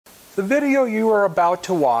The video you are about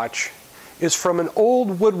to watch is from an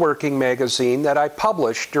old woodworking magazine that I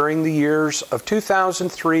published during the years of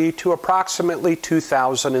 2003 to approximately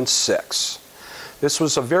 2006. This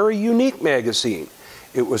was a very unique magazine.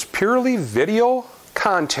 It was purely video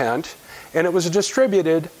content and it was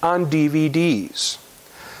distributed on DVDs.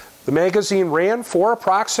 The magazine ran for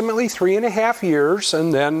approximately 3.5 years,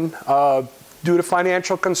 and then due to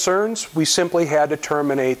financial concerns, we simply had to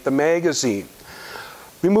terminate the magazine.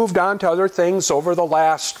 We moved on to other things over the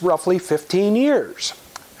last roughly 15 years.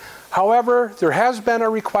 However, there has been a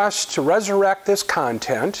request to resurrect this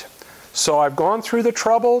content, so I've gone through the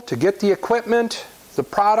trouble to get the equipment, the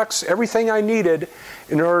products, everything I needed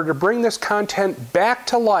in order to bring this content back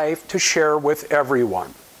to life to share with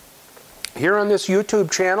everyone. Here on this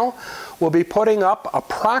YouTube channel, we'll be putting up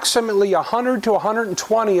approximately 100 to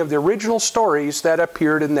 120 of the original stories that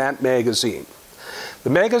appeared in that magazine. The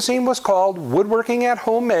magazine was called Woodworking at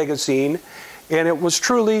Home Magazine, and it was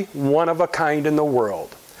truly one of a kind in the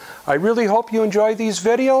world. I really hope you enjoy these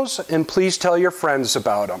videos, and please tell your friends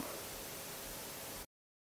about them.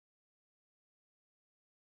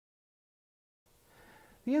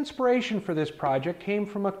 The inspiration for this project came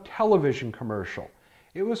from a television commercial.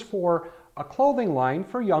 It was for a clothing line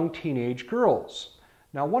for young teenage girls.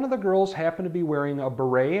 Now, one of the girls happened to be wearing a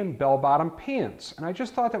beret and bell-bottom pants, and I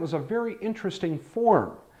just thought that was a very interesting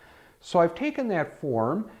form. So I've taken that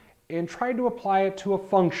form and tried to apply it to a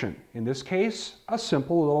function. In this case, a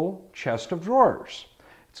simple little chest of drawers.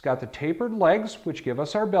 It's got the tapered legs, which give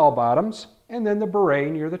us our bell-bottoms, and then the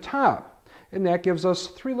beret near the top. And that gives us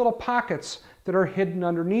 3 little pockets that are hidden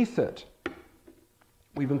underneath it.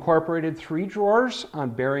 We've incorporated 3 drawers on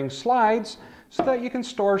bearing slides so that you can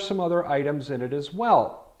store some other items in it as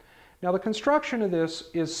well. Now, the construction of this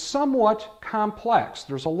is somewhat complex.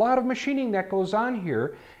 There's a lot of machining that goes on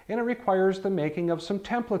here, and it requires the making of some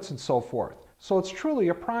templates and so forth. So it's truly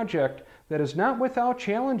a project that is not without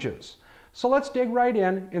challenges. So let's dig right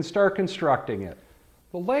in and start constructing it.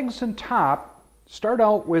 The legs and top start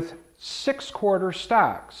out with 6/4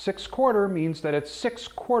 stock. 6/4 means that it's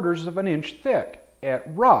 6/4 of an inch thick at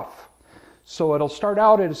rough. So it'll start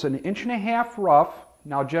out as 1.5 inches rough.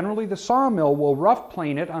 Now generally the sawmill will rough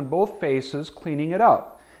plane it on both faces, cleaning it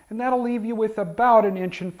up. And that'll leave you with about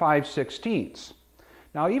 1 5/16 inches.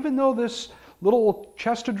 Now even though this little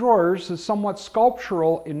chest of drawers is somewhat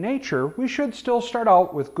sculptural in nature, we should still start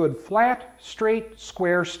out with good flat, straight,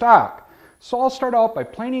 square stock. So I'll start out by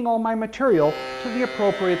planing all my material to the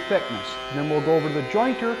appropriate thickness. And then we'll go over to the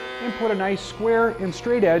jointer and put a nice square and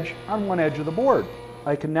straight edge on one edge of the board.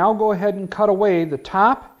 I can now go ahead and cut away the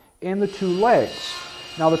top and the 2 legs.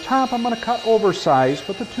 Now the top I'm going to cut oversized,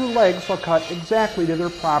 but the 2 legs I'll cut exactly to their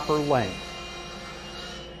proper length.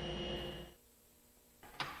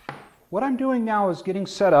 What I'm doing now is getting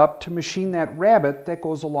set up to machine that rabbet that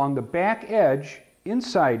goes along the back edge,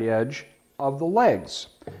 inside edge, of the legs.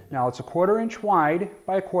 Now it's a 1/4 inch wide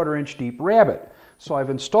by a 1/4 inch deep rabbet. So I've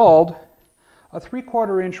installed a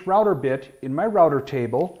 3/4 inch router bit in my router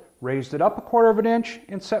table, raised it up a 1/4 inch,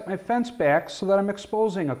 and set my fence back so that I'm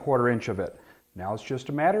exposing a 1/4 inch of it. Now it's just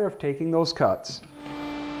a matter of taking those cuts.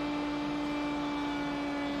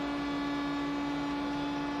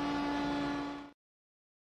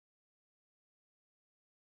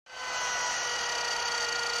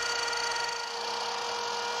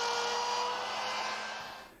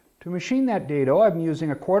 To machine that dado, I'm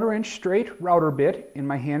using a 1/4 inch straight router bit in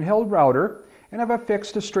my handheld router, and I've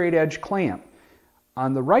affixed a straight edge clamp.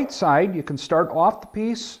 On the right side, you can start off the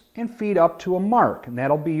piece and feed up to a mark, and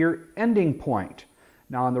that'll be your ending point.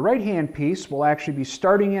 Now on the right hand piece, we'll actually be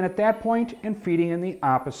starting in at that point and feeding in the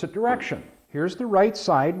opposite direction. Here's the right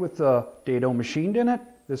side with the dado machined in it.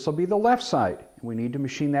 This will be the left side. We need to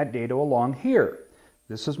machine that dado along here.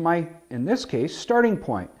 This is my, in this case, starting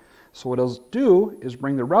point. So what I'll do is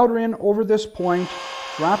bring the router in over this point,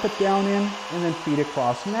 drop it down in, and then feed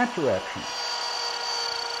across in that direction.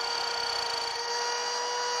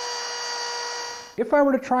 If I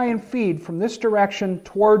were to try and feed from this direction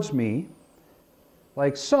towards me,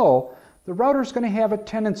 like so, the router is going to have a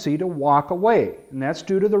tendency to walk away, and that's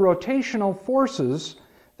due to the rotational forces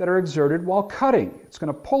that are exerted while cutting. It's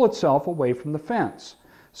going to pull itself away from the fence.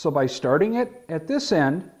 So by starting it at this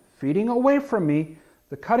end, feeding away from me,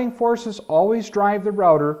 the cutting forces always drive the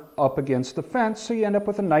router up against the fence, so you end up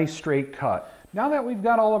with a nice straight cut. Now that we've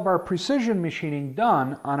got all of our precision machining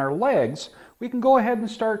done on our legs, we can go ahead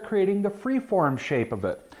and start creating the freeform shape of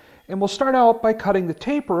it. And we'll start out by cutting the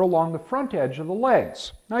taper along the front edge of the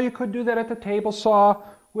legs. Now you could do that at the table saw,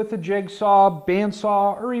 with a jigsaw,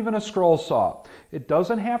 bandsaw, or even a scroll saw. It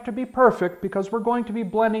doesn't have to be perfect because we're going to be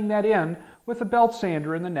blending that in with with a belt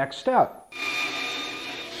sander in the next step.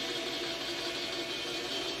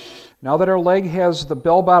 Now that our leg has the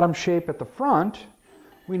bell-bottom shape at the front,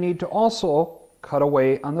 we need to also cut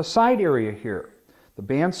away on the side area here. The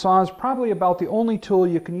bandsaw is probably about the only tool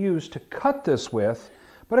you can use to cut this with,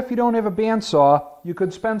 but if you don't have a bandsaw, you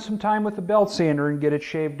could spend some time with the belt sander and get it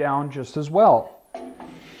shaved down just as well.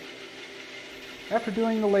 After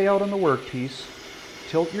doing the layout on the workpiece,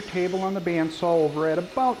 tilt your table on the bandsaw over at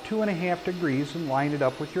about 2.5 degrees and line it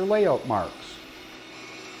up with your layout marks.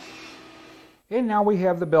 And now we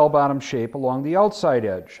have the bell-bottom shape along the outside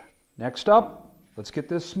edge. Next up, let's get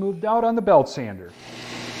this smoothed out on the belt sander.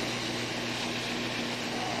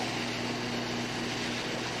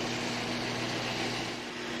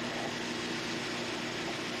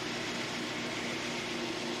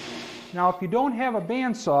 Now if you don't have a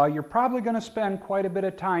bandsaw, you're probably going to spend quite a bit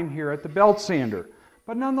of time here at the belt sander,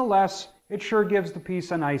 but nonetheless, it sure gives the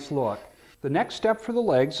piece a nice look. The next step for the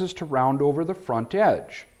legs is to round over the front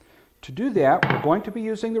edge. To do that, we're going to be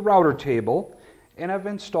using the router table, and I've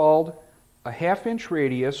installed a 1/2-inch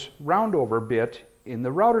radius round over bit in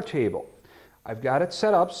the router table. I've got it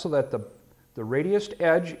set up so that the radiused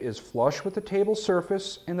edge is flush with the table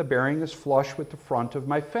surface and the bearing is flush with the front of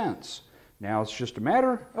my fence. Now it's just a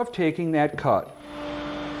matter of taking that cut.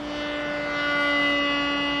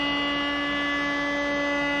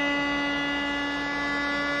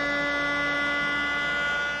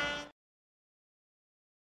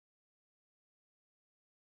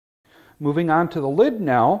 Moving on to the lid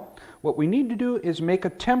now, what we need to do is make a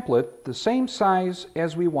template the same size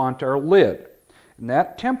as we want our lid. And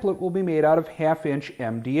that template will be made out of 1/2-inch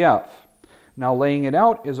MDF. Now laying it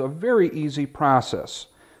out is a very easy process.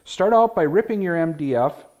 Start out by ripping your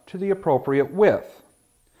MDF to the appropriate width.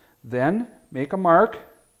 Then make a mark,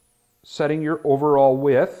 setting your overall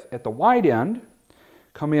width at the wide end.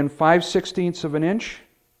 Come in 5/16 of an inch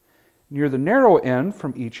near the narrow end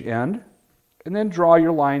from each end, and then draw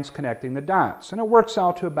your lines connecting the dots. And it works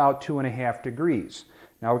out to about 2.5 degrees.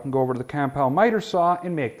 Now we can go over to the compound miter saw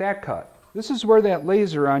and make that cut. This is where that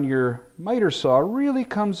laser on your miter saw really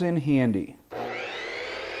comes in handy.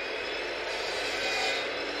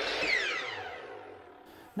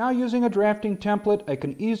 Now using a drafting template, I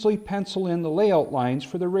can easily pencil in the layout lines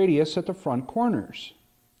for the radius at the front corners.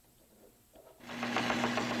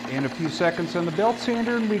 And a few seconds on the belt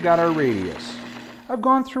sander and we got our radius. I've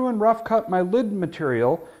gone through and rough cut my lid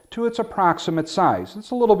material to its approximate size.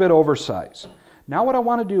 It's a little bit oversized. Now what I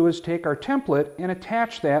want to do is take our template and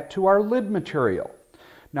attach that to our lid material.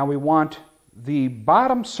 Now we want the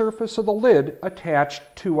bottom surface of the lid attached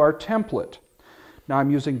to our template. Now I'm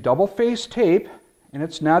using double-faced tape, and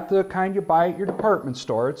it's not the kind you buy at your department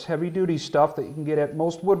store. It's heavy-duty stuff that you can get at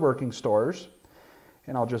most woodworking stores.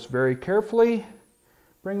 And I'll just very carefully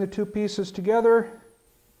bring the two pieces together,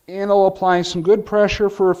 and I'll apply some good pressure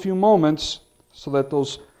for a few moments so that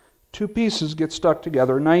those two pieces get stuck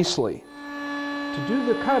together nicely. To do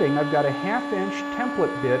the cutting, I've got a 1/2-inch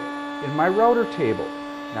template bit in my router table.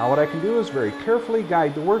 Now what I can do is very carefully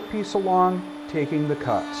guide the workpiece along, taking the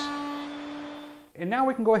cuts. And now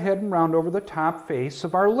we can go ahead and round over the top face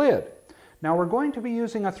of our lid. Now we're going to be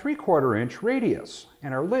using a 3/4 inch radius,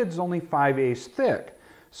 and our lid's only 5/8 thick.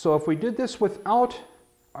 So if we did this without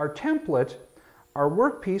our template, our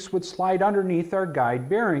workpiece would slide underneath our guide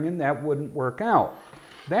bearing, and that wouldn't work out.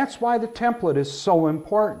 That's why the template is so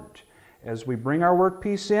important. As we bring our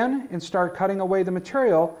workpiece in and start cutting away the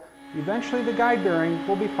material, eventually the guide bearing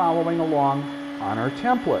will be following along on our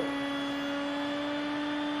template.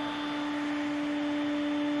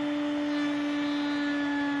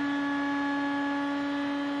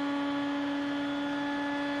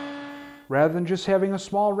 Rather than just having a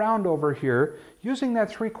small round over here, using that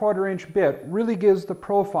 3/4 inch bit really gives the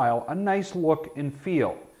profile a nice look and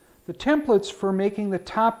feel. The templates for making the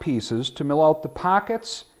top pieces to mill out the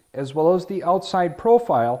pockets as well as the outside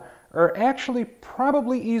profile are actually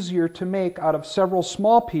probably easier to make out of several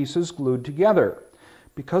small pieces glued together.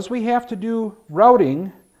 Because we have to do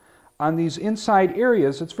routing on these inside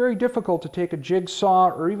areas, it's very difficult to take a jigsaw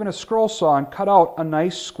or even a scroll saw and cut out a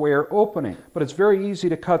nice square opening. But it's very easy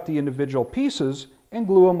to cut the individual pieces and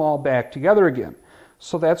glue them all back together again.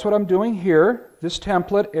 So that's what I'm doing here. This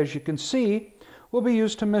template, as you can see, will be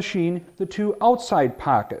used to machine the two outside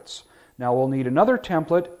pockets. Now we'll need another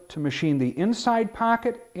template to machine the inside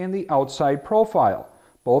pocket and the outside profile.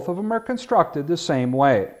 Both of them are constructed the same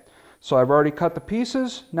way. So I've already cut the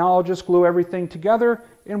pieces. Now I'll just glue everything together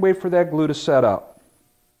and wait for that glue to set up.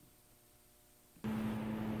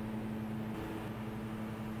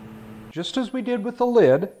 Just as we did with the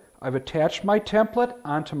lid, I've attached my template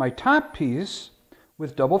onto my top piece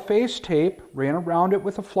with double-faced tape, ran around it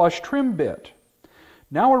with a flush trim bit.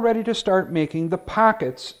 Now we're ready to start making the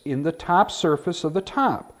pockets in the top surface of the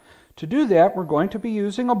top. To do that, we're going to be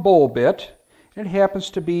using a bowl bit. It happens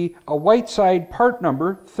to be a Whiteside part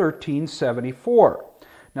number 1374.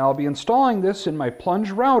 Now I'll be installing this in my plunge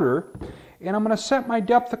router, and I'm going to set my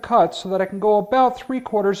depth of cut so that I can go about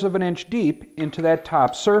 3/4 of an inch deep into that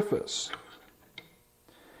top surface.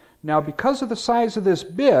 Now because of the size of this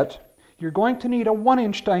bit, you're going to need a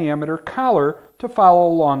 1-inch diameter collar to follow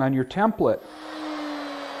along on your template.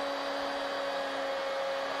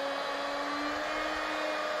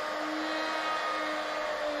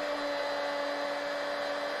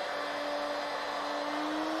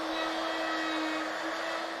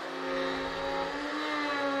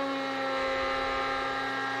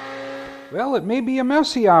 Well, it may be a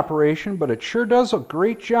messy operation, but it sure does a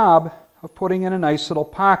great job of putting in a nice little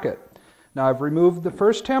pocket. Now I've removed the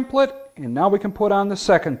first template, and now we can put on the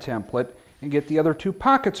second template and get the other 2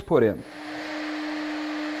 pockets put in.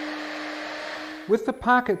 With the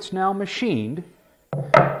pockets now machined,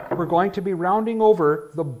 we're going to be rounding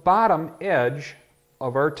over the bottom edge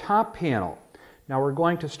of our top panel. Now we're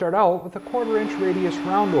going to start out with a 1/4 inch radius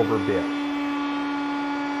roundover bit.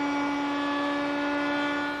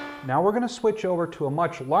 Now we're going to switch over to a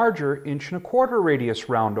much larger 1.25" radius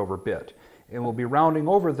roundover bit, and we'll be rounding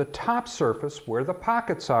over the top surface where the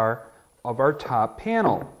pockets are of our top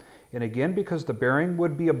panel. And again, because the bearing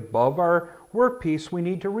would be above our workpiece, we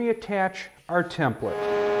need to reattach our template.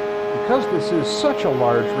 Because this is such a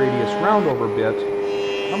large radius roundover bit,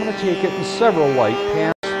 I'm going to take it in several light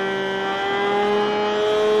passes.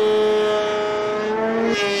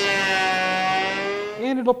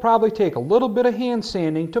 And it'll probably take a little bit of hand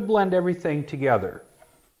sanding to blend everything together.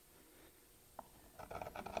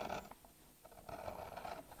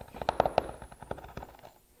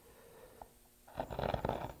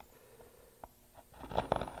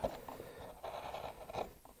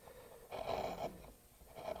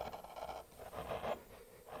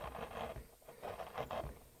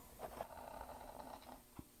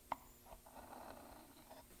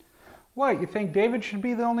 What, you think David should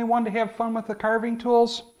be the only one to have fun with the carving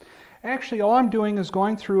tools? Actually, all I'm doing is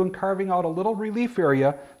going through and carving out a little relief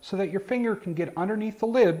area so that your finger can get underneath the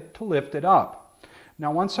lid to lift it up.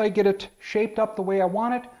 Now once I get it shaped up the way I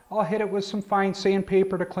want it, I'll hit it with some fine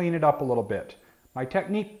sandpaper to clean it up a little bit. My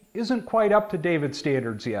technique isn't quite up to David's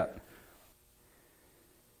standards yet.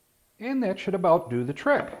 And that should about do the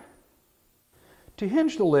trick. To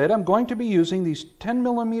hinge the lid, I'm going to be using these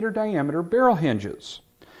 10mm diameter barrel hinges.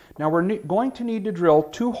 Now we're going to need to drill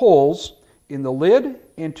 2 holes in the lid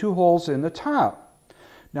and 2 holes in the top.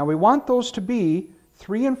 Now we want those to be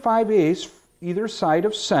 3 5/8 either side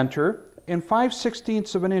of center and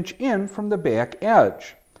 5/16 of an inch in from the back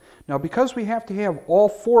edge. Now because we have to have all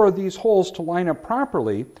 4 of these holes to line up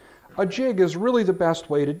properly, a jig is really the best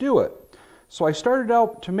way to do it. So I started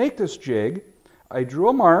out to make this jig. I drew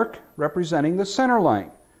a mark representing the center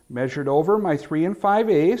line, measured over my 3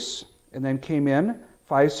 5/8, and then came in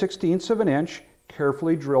 5/16 of an inch,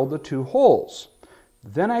 carefully drilled the 2 holes.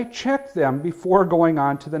 Then I checked them before going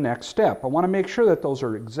on to the next step. I want to make sure that those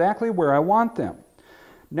are exactly where I want them.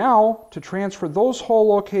 Now, to transfer those hole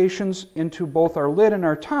locations into both our lid and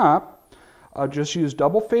our top, I'll just use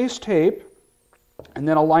double-faced tape, and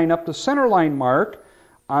then I'll line up the center line mark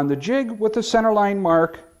on the jig with the center line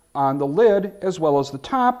mark on the lid as well as the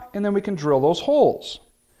top, and then we can drill those holes.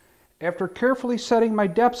 After carefully setting my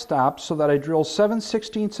depth stop so that I drill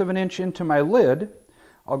 7/16 of an inch into my lid,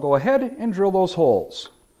 I'll go ahead and drill those holes.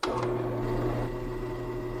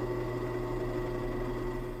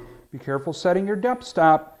 Be careful setting your depth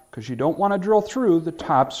stop because you don't want to drill through the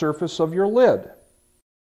top surface of your lid.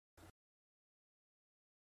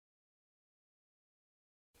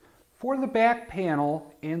 For the back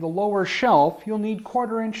panel and the lower shelf, you'll need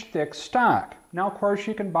 1/4 inch thick stock. Now, of course,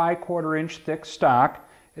 you can buy 1/4 inch thick stock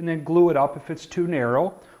and then glue it up if it's too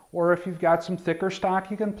narrow, or if you've got some thicker stock,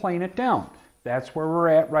 you can plane it down. That's where we're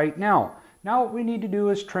at right now. Now what we need to do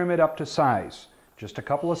is trim it up to size. Just a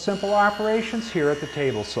couple of simple operations here at the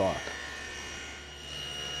table saw.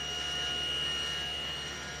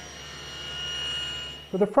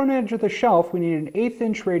 For the front edge of the shelf, we need an 1/8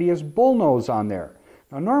 inch radius bull nose on there.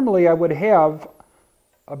 Now normally I would have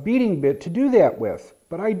a beading bit to do that with,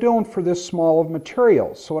 but I don't for this small of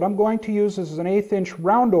material. So what I'm going to use is an 1/8 inch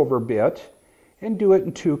roundover bit and do it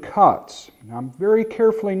in 2 cuts. Now I'm very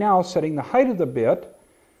carefully now setting the height of the bit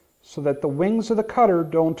so that the wings of the cutter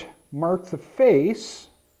don't mark the face.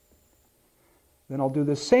 Then I'll do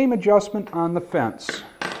the same adjustment on the fence.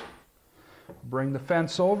 Bring the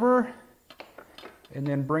fence over and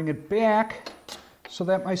then bring it back so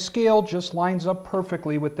that my scale just lines up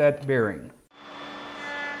perfectly with that bearing.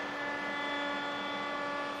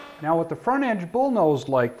 Now with the front edge bullnosed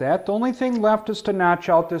like that, the only thing left is to notch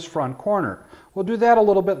out this front corner. We'll do that a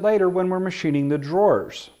little bit later when we're machining the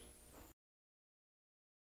drawers.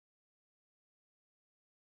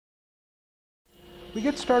 We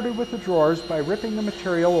get started with the drawers by ripping the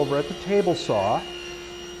material over at the table saw.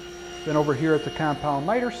 Then over here at the compound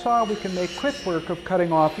miter saw, we can make quick work of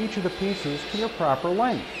cutting off each of the pieces to their proper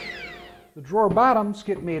length. The drawer bottoms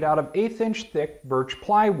get made out of 1/8 inch thick birch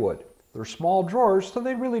plywood. They're small drawers, so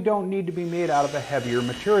they really don't need to be made out of a heavier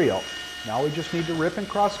material. Now we just need to rip and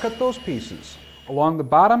cross-cut those pieces. Along the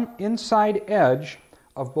bottom inside edge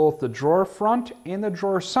of both the drawer front and the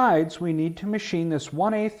drawer sides, we need to machine this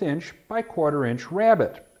 1/8 inch by 1/4 inch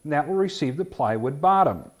rabbet, and that will receive the plywood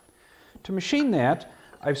bottom. To machine that,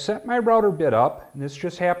 I've set my router bit up, and this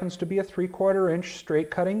just happens to be a 3/4 inch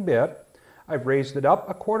straight cutting bit. I've raised it up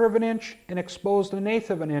 1/4 inch and exposed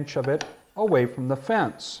 1/8 inch of it away from the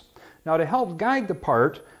fence. Now to help guide the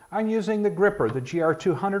part, I'm using the gripper, the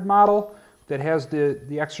GR200 model that has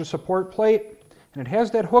the extra support plate, and it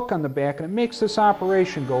has that hook on the back, and it makes this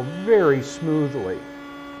operation go very smoothly.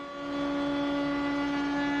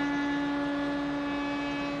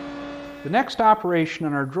 The next operation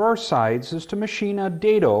on our drawer sides is to machine a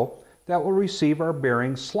dado that will receive our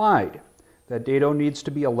bearing slide. That dado needs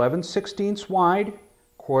to be 11/16 wide,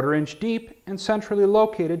 1/4 inch deep, and centrally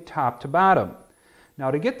located top to bottom.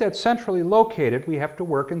 Now to get that centrally located, we have to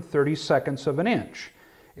work in 32nds of an inch.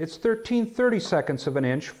 It's 13/32nds of an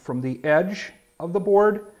inch from the edge of the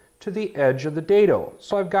board to the edge of the dado.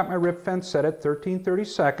 So I've got my rip fence set at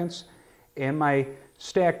 13/32, and my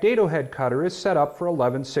stacked dado head cutter is set up for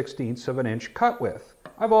 11/16 of an inch cut width.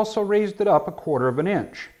 I've also raised it up 1/4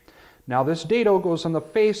 inch. Now this dado goes on the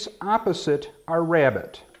face opposite our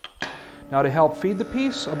rabbet. Now to help feed the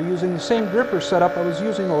piece, I'll be using the same gripper setup I was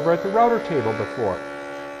using over at the router table before.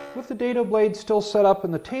 With the dado blade still set up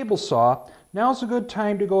in the table saw, now's a good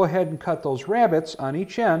time to go ahead and cut those rabbets on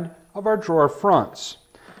each end of our drawer fronts.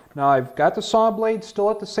 Now I've got the saw blade still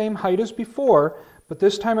at the same height as before, but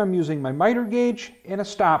this time I'm using my miter gauge and a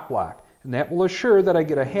stop block, and that will assure that I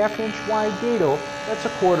get a 1/2 inch wide dado that's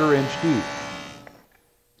 1/4 inch deep.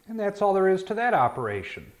 And that's all there is to that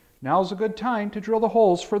operation. Now's a good time to drill the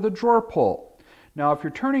holes for the drawer pull. Now if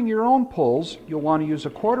you're turning your own pulls, you'll want to use a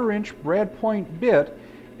 1/4 inch brad point bit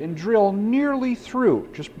and drill nearly through.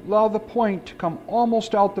 Just allow the point to come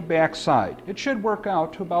almost out the back side. It should work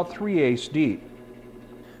out to about 3/8 deep.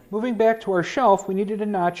 Moving back to our shelf, we needed to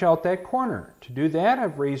notch out that corner. To do that,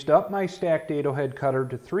 I've raised up my stacked dado head cutter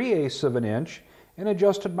to 3/8 of an inch and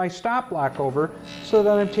adjusted my stop block over so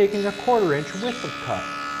that I'm taking 1/4 inch width of cut.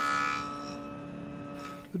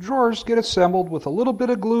 The drawers get assembled with a little bit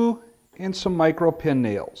of glue and some micro pin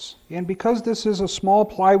nails. And because this is a small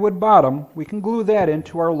plywood bottom, we can glue that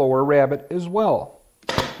into our lower rabbet as well.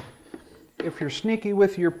 If you're sneaky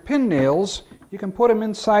with your pin nails, you can put them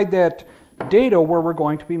inside that dado where we're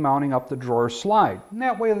going to be mounting up the drawer slide. And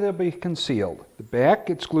that way they'll be concealed. The back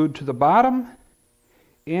gets glued to the bottom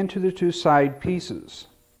and to the 2 side pieces.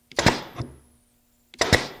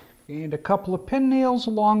 And a couple of pin nails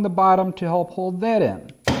along the bottom to help hold that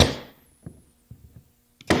in.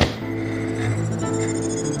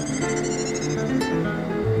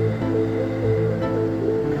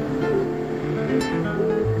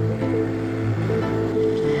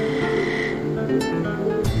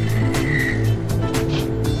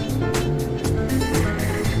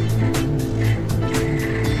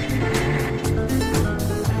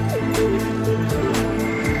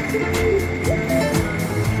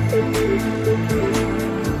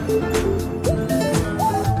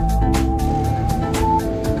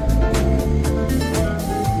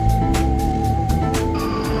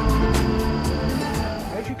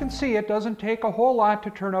 It doesn't take a whole lot to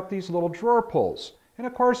turn up these little drawer pulls. And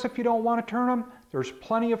of course, if you don't want to turn them, there's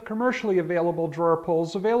plenty of commercially available drawer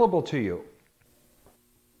pulls available to you.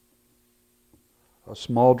 A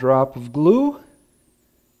small drop of glue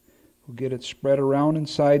will get it spread around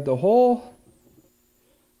inside the hole,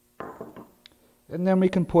 and then we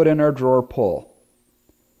can put in our drawer pull.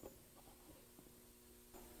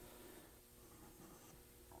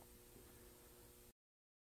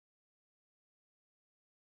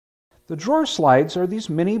 The drawer slides are these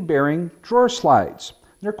mini bearing drawer slides.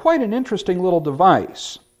 They're quite an interesting little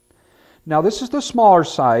device. Now this is the smaller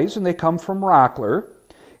size, and they come from Rockler,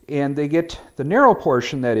 and they get, the narrow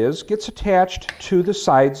portion that is, gets attached to the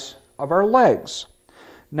sides of our legs.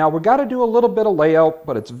 Now we've got to do a little bit of layout,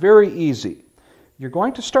 but it's very easy. You're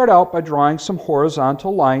going to start out by drawing some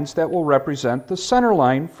horizontal lines that will represent the center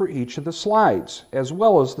line for each of the slides, as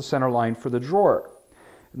well as the center line for the drawer.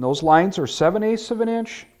 And those lines are 7/8 of an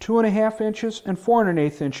inch, 2.5 inches, and 4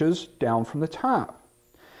 1/8 inches down from the top.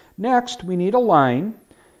 Next, we need a line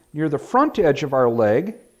near the front edge of our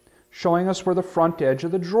leg, showing us where the front edge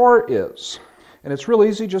of the drawer is. And it's real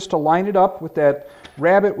easy just to line it up with that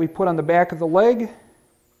rabbet we put on the back of the leg,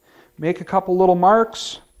 make a couple little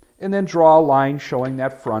marks, and then draw a line showing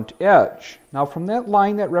that front edge. Now from that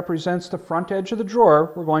line that represents the front edge of the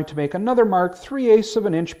drawer, we're going to make another mark 3/8 of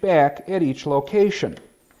an inch back at each location.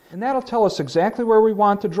 And that'll tell us exactly where we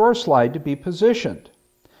want the drawer slide to be positioned.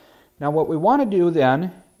 Now what we want to do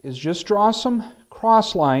then is just draw some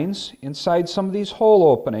cross lines inside some of these hole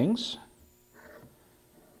openings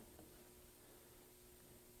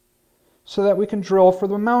so that we can drill for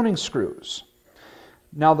the mounting screws.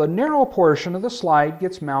 Now the narrow portion of the slide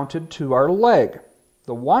gets mounted to our leg.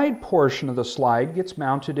 The wide portion of the slide gets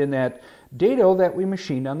mounted in that dado that we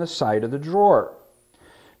machined on the side of the drawer.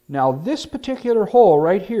 Now this particular hole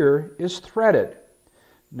right here is threaded.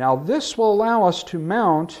 Now this will allow us to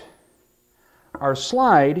mount our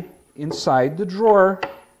slide inside the drawer,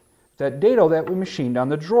 that dado that we machined on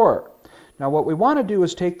the drawer. Now what we want to do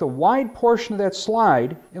is take the wide portion of that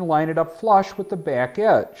slide and line it up flush with the back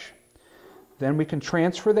edge. Then we can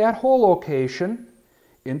transfer that hole location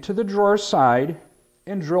into the drawer side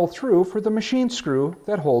and drill through for the machine screw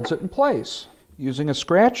that holds it in place. Using a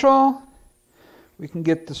scratch awl, we can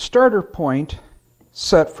get the starter point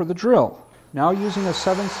set for the drill. Now using a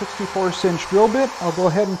 7/64" drill bit, I'll go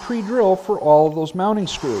ahead and pre-drill for all of those mounting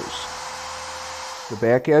screws. The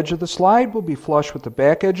back edge of the slide will be flush with the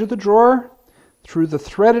back edge of the drawer. Through the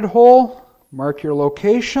threaded hole, mark your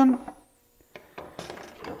location.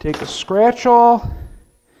 Take a scratch awl,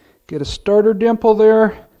 get a starter dimple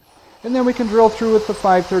there, and then we can drill through with the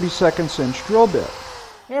 5/32" drill bit.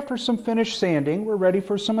 After some finished sanding, we're ready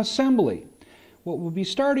for some assembly. What we'll be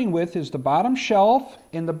starting with is the bottom shelf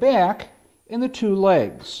and the back and the two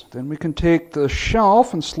legs. Then we can take the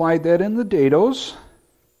shelf and slide that in the dados.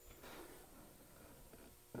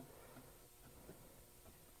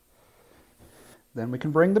 Then we can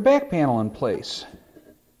bring the back panel in place.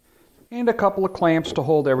 And a couple of clamps to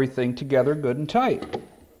hold everything together good and tight.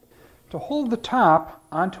 To hold the top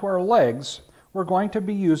onto our legs, we're going to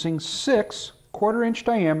be using 6 1/4"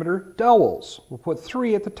 diameter dowels. We'll put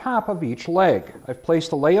 3 at the top of each leg. I've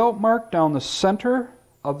placed a layout mark down the center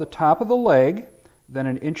of the top of the leg, then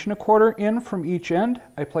 1¼ inch in from each end.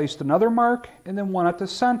 I placed another mark and then one at the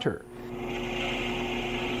center.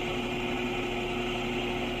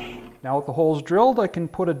 Now with the holes drilled, I can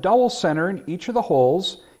put a dowel center in each of the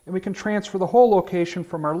holes, and we can transfer the hole location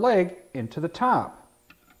from our leg into the top.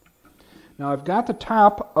 Now I've got the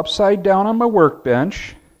top upside down on my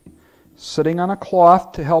workbench, sitting on a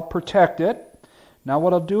cloth to help protect it. Now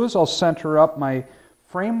what I'll do is I'll center up my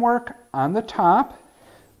framework on the top,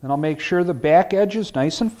 then I'll make sure the back edge is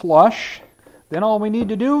nice and flush. Then all we need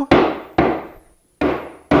to do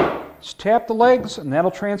is tap the legs, and that'll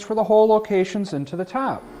transfer the hole locations into the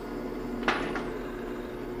top.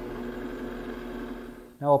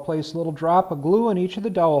 Now I'll place a little drop of glue in each of the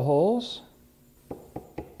dowel holes.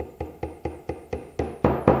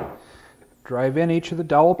 Drive in each of the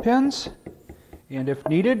dowel pins, and if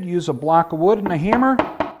needed, use a block of wood and a hammer.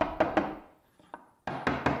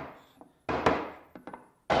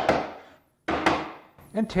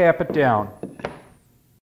 And tap it down.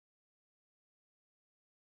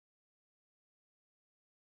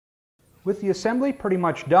 With the assembly pretty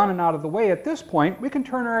much done and out of the way at this point, we can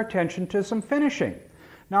turn our attention to some finishing.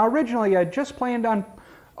 Now originally I just planned on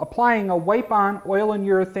applying a wipe-on oil and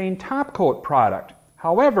urethane top coat product.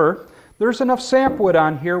 However, there's enough sapwood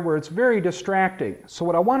on here where it's very distracting. So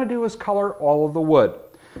what I want to do is color all of the wood.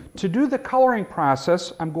 To do the coloring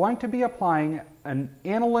process, I'm going to be applying an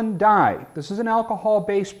aniline dye. This is an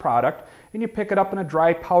alcohol-based product, and you pick it up in a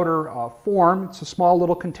dry powder form. It's a small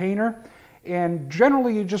little container, and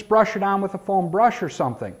generally you just brush it on with a foam brush or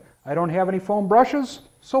something. I don't have any foam brushes,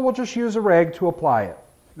 so we'll just use a rag to apply it.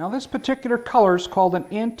 Now this particular color is called an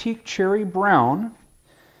antique cherry brown,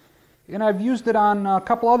 and I've used it on a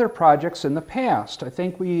couple other projects in the past. I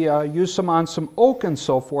think we used some on some oak and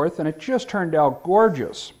so forth, and it just turned out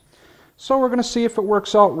gorgeous. So we're going to see if it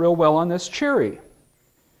works out real well on this cherry.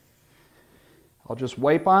 I'll just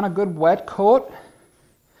wipe on a good wet coat,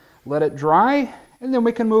 let it dry, and then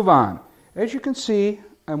we can move on. As you can see,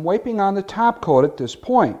 I'm wiping on the top coat at this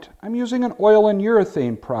point. I'm using an oil and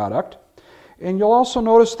urethane product, and you'll also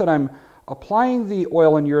notice that I'm applying the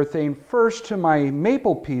oil and urethane first to my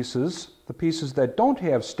maple pieces, the pieces that don't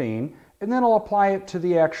have stain, and then I'll apply it to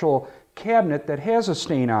the actual cabinet that has a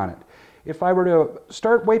stain on it. If I were to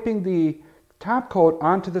start wiping the top coat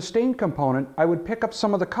onto the stain component, I would pick up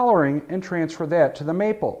some of the coloring and transfer that to the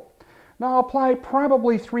maple. Now I'll apply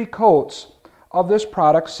probably 3 coats of this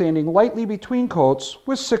product, sanding lightly between coats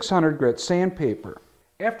with 600 grit sandpaper.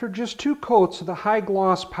 After just 2 coats of the high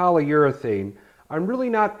gloss polyurethane, I'm really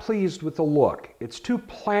not pleased with the look. It's too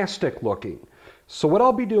plastic looking. So what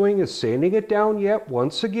I'll be doing is sanding it down yet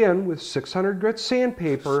once again with 600 grit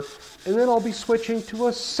sandpaper, and then I'll be switching to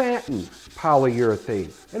a satin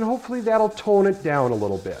polyurethane, and hopefully that'll tone it down a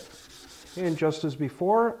little bit. And just as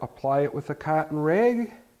before, apply it with a cotton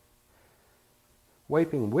rag,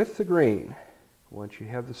 wiping with the grain. Once you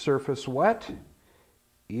have the surface wet,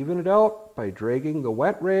 even it out by dragging the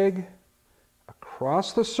wet rag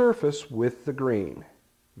across the surface with the grain.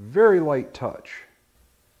 Very light touch.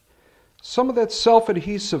 Some of that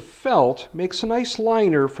self-adhesive felt makes a nice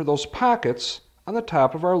liner for those pockets on the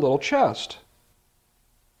top of our little chest.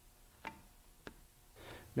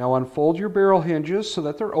 Now unfold your barrel hinges so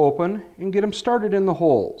that they're open and get them started in the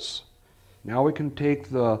holes. Now we can take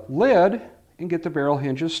the lid and get the barrel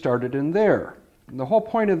hinges started in there. And the whole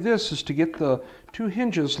point of this is to get the 2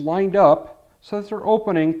 hinges lined up so that they're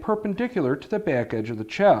opening perpendicular to the back edge of the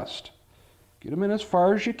chest. Get them in as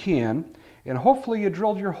far as you can, and hopefully you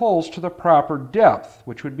drilled your holes to the proper depth,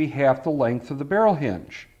 which would be half the length of the barrel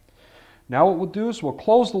hinge. Now what we'll do is we'll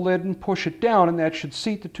close the lid and push it down, and that should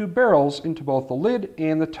seat the 2 barrels into both the lid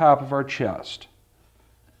and the top of our chest.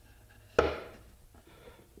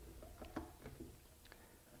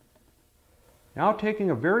 Now taking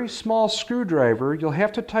a very small screwdriver, you'll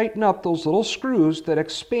have to tighten up those little screws that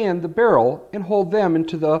expand the barrel and hold them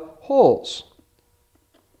into the holes.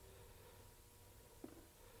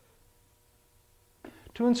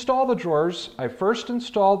 To install the drawers, I first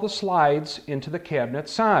installed the slides into the cabinet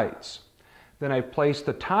sides. Then I placed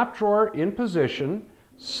the top drawer in position,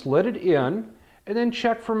 slid it in, and then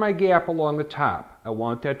checked for my gap along the top. I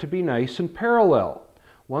want that to be nice and parallel.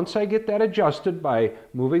 Once I get that adjusted by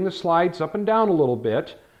moving the slides up and down a little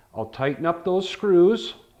bit, I'll tighten up those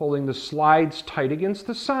screws, holding the slides tight against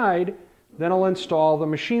the side. Then I'll install the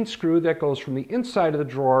machine screw that goes from the inside of the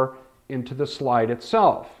drawer into the slide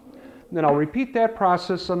itself. Then I'll repeat that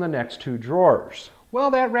process on the next 2 drawers.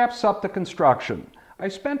 Well, that wraps up the construction. I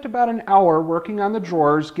spent about an hour working on the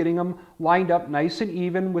drawers, getting them lined up nice and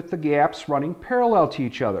even with the gaps running parallel to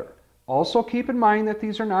each other. Also keep in mind that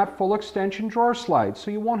these are not full extension drawer slides,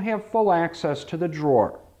 so you won't have full access to the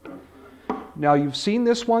drawer. Now you've seen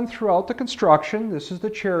this one throughout the construction. This is the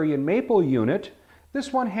cherry and maple unit.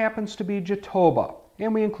 This one happens to be Jatoba,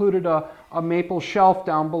 and we included a maple shelf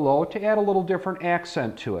down below to add a little different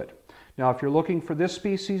accent to it. Now, if you're looking for this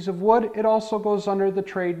species of wood, it also goes under the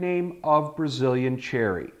trade name of Brazilian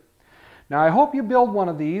cherry. Now, I hope you build one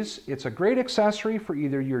of these. It's a great accessory for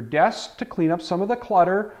either your desk to clean up some of the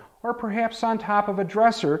clutter, or perhaps on top of a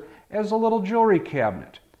dresser as a little jewelry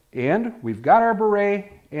cabinet. And we've got our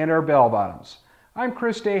beret and our bell bottoms. I'm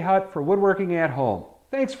Chris DeHut for Woodworking at Home.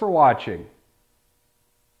 Thanks for watching.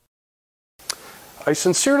 I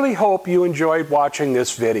sincerely hope you enjoyed watching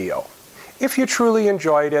this video. If you truly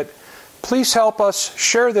enjoyed it, please help us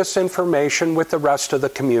share this information with the rest of the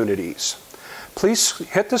communities. Please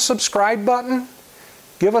hit the subscribe button,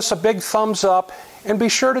 give us a big thumbs up, and be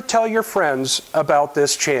sure to tell your friends about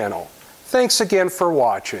this channel. Thanks again for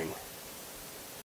watching.